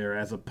name in there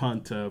as a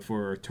punt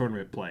for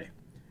tournament play.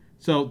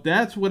 So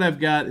that's what I've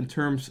got in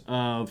terms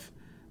of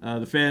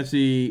the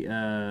fantasy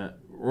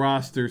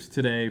rosters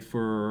today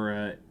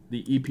for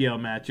the EPL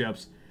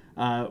matchups.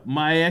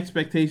 My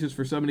expectations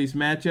for some of these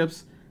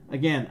matchups,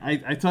 again,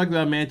 I talked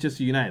about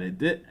Manchester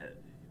United.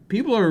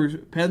 People are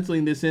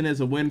penciling this in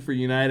as a win for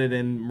United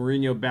and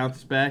Mourinho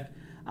bounces back.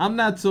 I'm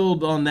not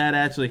sold on that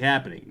actually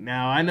happening.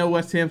 Now, I know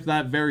West Ham's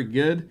not very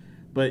good,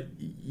 but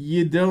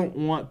you don't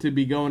want to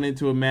be going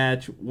into a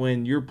match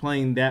when you're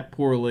playing that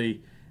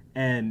poorly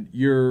and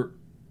you're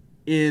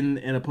in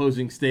an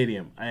opposing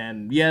stadium.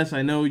 And yes,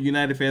 I know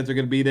United fans are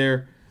going to be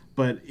there,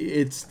 but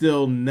it's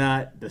still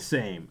not the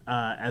same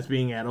as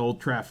being at Old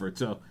Trafford.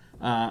 So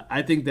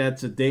I think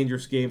that's a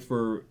dangerous game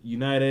for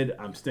United.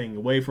 I'm staying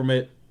away from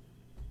it.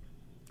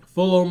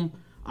 Fulham,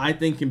 I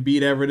think, can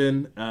beat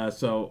Everton.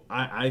 So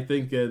I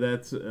think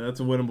that's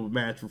a winnable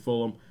match for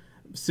Fulham.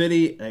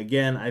 City,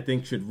 again, I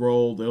think should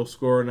roll. They'll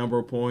score a number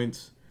of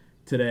points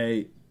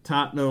today.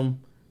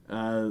 Tottenham,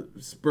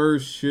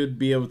 Spurs should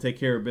be able to take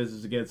care of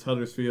business against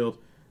Huddersfield.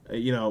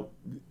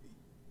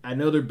 I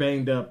know they're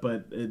banged up,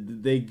 but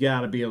they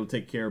got to be able to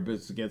take care of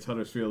business against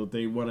Huddersfield if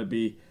they want to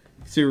be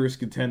serious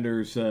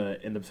contenders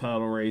in the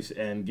title race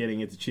and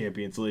getting into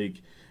Champions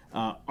League.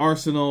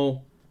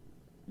 Arsenal,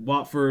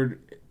 Watford,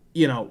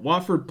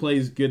 Watford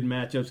plays good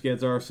matchups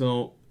against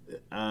Arsenal.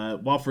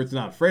 Watford's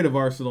not afraid of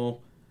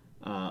Arsenal.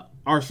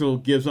 Arsenal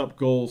gives up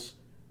goals.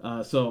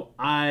 So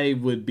I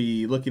would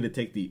be looking to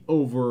take the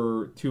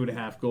over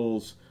 2.5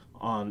 goals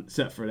on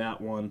set for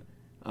that one.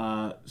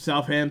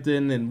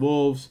 Southampton and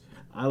Wolves.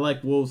 I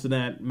like Wolves in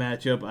that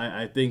matchup.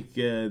 I think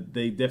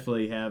they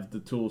definitely have the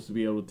tools to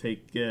be able to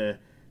take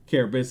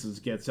care of business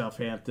against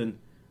Southampton.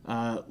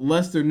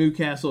 Leicester,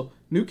 Newcastle.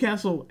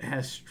 Newcastle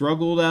has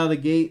struggled out of the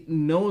gate.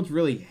 No one's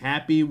really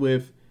happy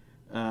with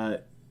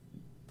the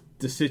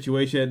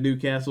situation at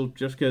Newcastle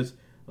just because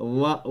a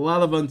lot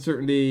of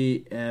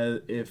uncertainty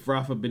if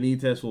Rafa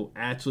Benitez will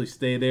actually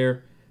stay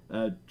there.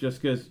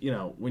 Just because,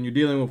 when you're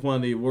dealing with one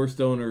of the worst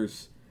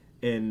owners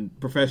in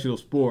professional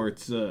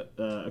sports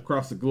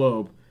across the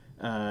globe,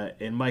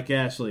 and Mike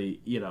Ashley,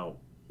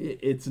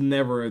 it's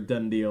never a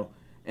done deal.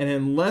 And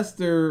then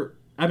Leicester,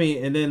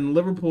 And then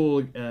Liverpool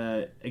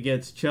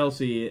against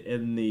Chelsea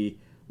in the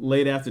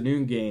late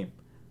afternoon game.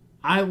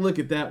 I look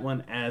at that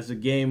one as a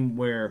game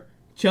where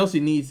Chelsea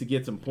needs to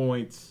get some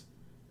points,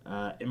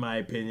 in my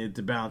opinion,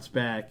 to bounce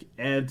back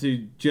and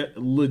to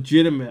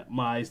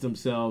legitimize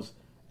themselves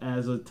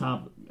as a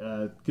top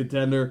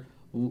contender.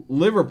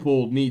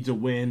 Liverpool needs a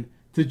win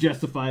to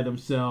justify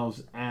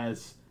themselves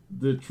as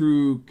the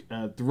true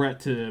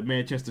threat to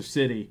Manchester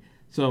City.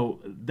 So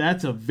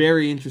that's a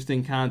very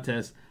interesting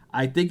contest.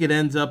 I think it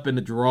ends up in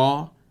a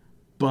draw,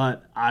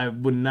 but I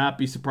would not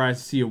be surprised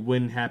to see a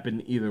win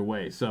happen either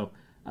way. So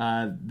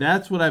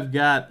that's what I've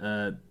got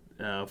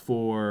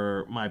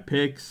for my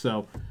picks.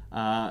 So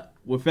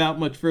without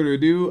much further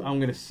ado, I'm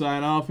going to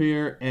sign off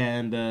here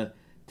and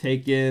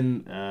take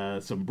in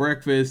some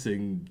breakfast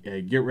and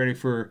get ready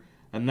for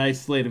a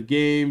nice slate of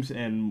games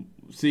and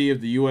see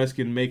if the U.S.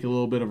 can make a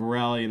little bit of a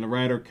rally in the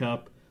Ryder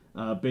Cup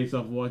based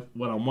off what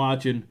I'm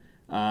watching.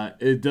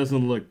 It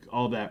doesn't look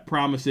all that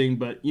promising,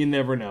 but you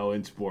never know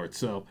in sports.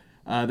 So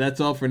that's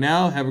all for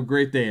now. Have a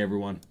great day,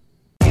 everyone.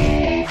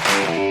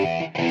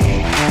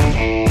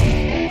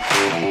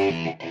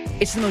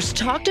 It's the most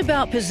talked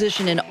about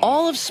position in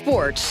all of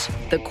sports,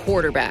 the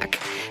quarterback.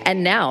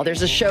 And now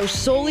there's a show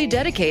solely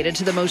dedicated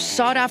to the most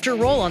sought after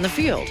role on the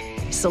field,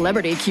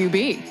 Celebrity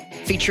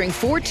QB, featuring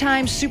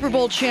 4-time Super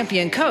Bowl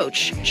champion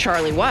coach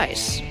Charlie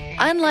Weis.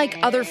 Unlike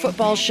other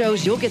football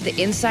shows, you'll get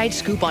the inside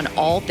scoop on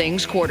all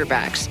things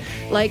quarterbacks.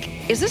 Like,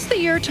 is this the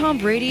year Tom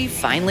Brady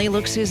finally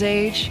looks his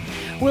age?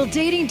 Will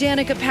dating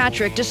Danica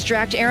Patrick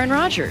distract Aaron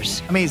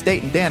Rodgers? He's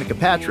dating Danica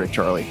Patrick,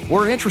 Charlie.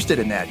 We're interested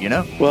in that, you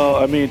know?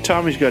 Well,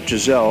 Tommy's got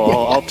Giselle.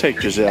 I'll take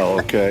Giselle,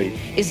 okay?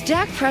 Is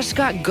Dak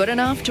Prescott good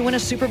enough to win a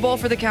Super Bowl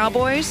for the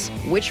Cowboys?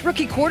 Which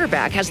rookie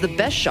quarterback has the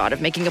best shot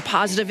of making a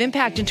positive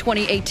impact in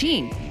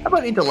 2018? How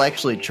about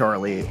intellectually,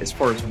 Charlie, as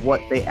far as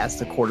what they ask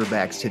the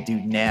quarterbacks to do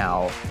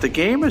now? The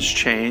game has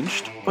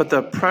changed, but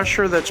the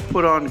pressure that's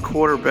put on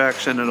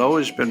quarterbacks, and it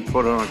always been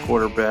put on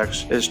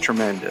quarterbacks, is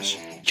tremendous.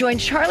 Join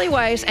Charlie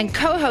Weis and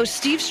co-host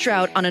Steve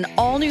Strout on an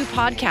all-new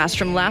podcast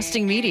from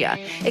Lasting Media,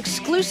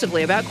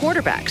 exclusively about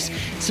quarterbacks.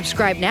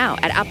 Subscribe now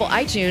at Apple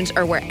iTunes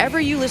or wherever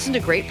you listen to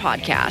great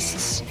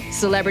podcasts.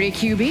 Celebrity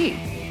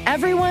QB,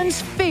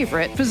 everyone's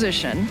favorite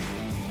position.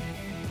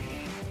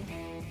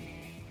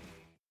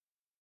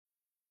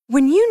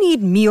 When you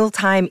need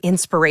mealtime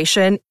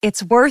inspiration,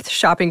 it's worth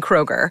shopping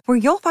Kroger, where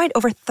you'll find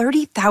over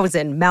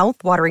 30,000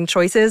 mouth-watering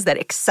choices that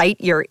excite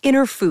your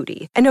inner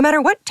foodie. And no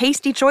matter what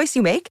tasty choice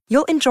you make,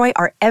 you'll enjoy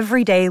our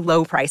everyday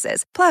low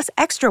prices, plus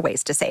extra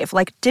ways to save,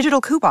 like digital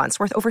coupons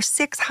worth over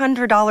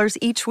 $600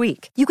 each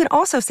week. You can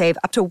also save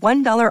up to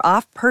 $1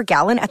 off per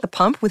gallon at the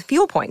pump with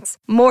fuel points.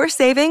 More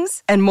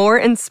savings and more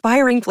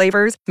inspiring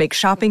flavors make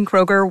shopping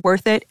Kroger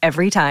worth it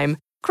every time.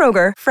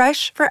 Kroger,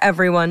 fresh for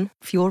everyone.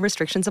 Fuel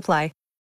restrictions apply.